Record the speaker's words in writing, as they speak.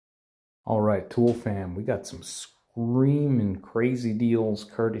All right, Tool fam, we got some screaming crazy deals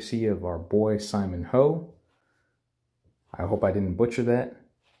courtesy of our boy Simon Ho. I hope I didn't butcher that,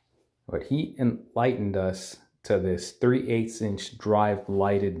 but he enlightened us to this 3/8" drive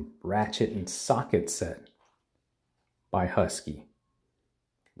lighted ratchet and socket set by Husky.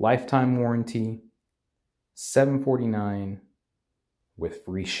 Lifetime warranty, $749 with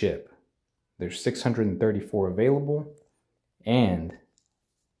free ship. There's 634 available, and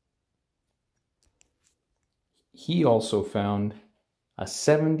he also found a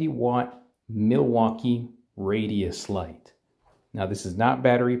 70-watt Milwaukee radius light. Now this is not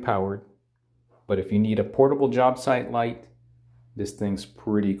battery powered, but if you need a portable job site light, this thing's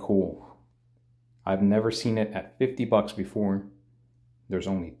pretty cool. I've never seen it at 50 bucks before. There's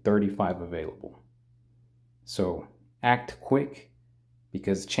only 35 available. So act quick,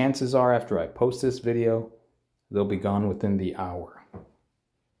 because chances are after I post this video, they'll be gone within the hour.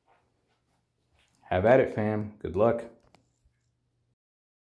 Have at it, fam. Good luck.